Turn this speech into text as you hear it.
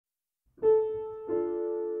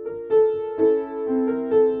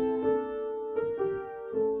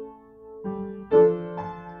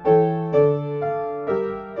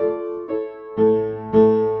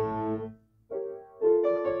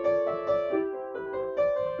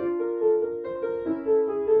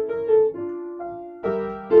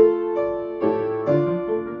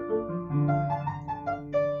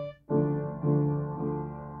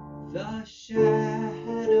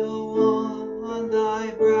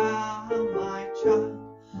round, my child,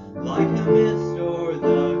 like a mist o'er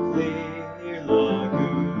the clear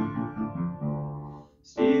lagoon.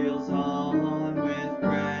 Steals on with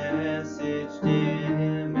presage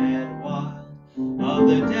dim and wild of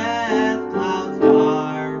the death cloud's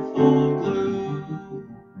direful gloom.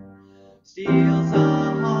 Steals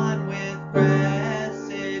on with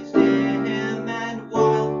presage dim and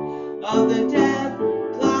wild of the death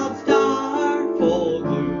cloud's direful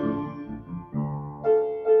gloom.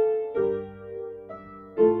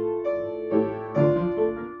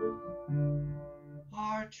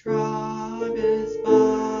 Our tribe is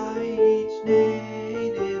by each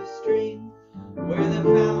native stream, where the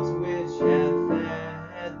founts which have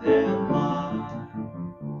fed them lie,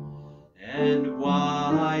 and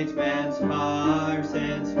white man's fire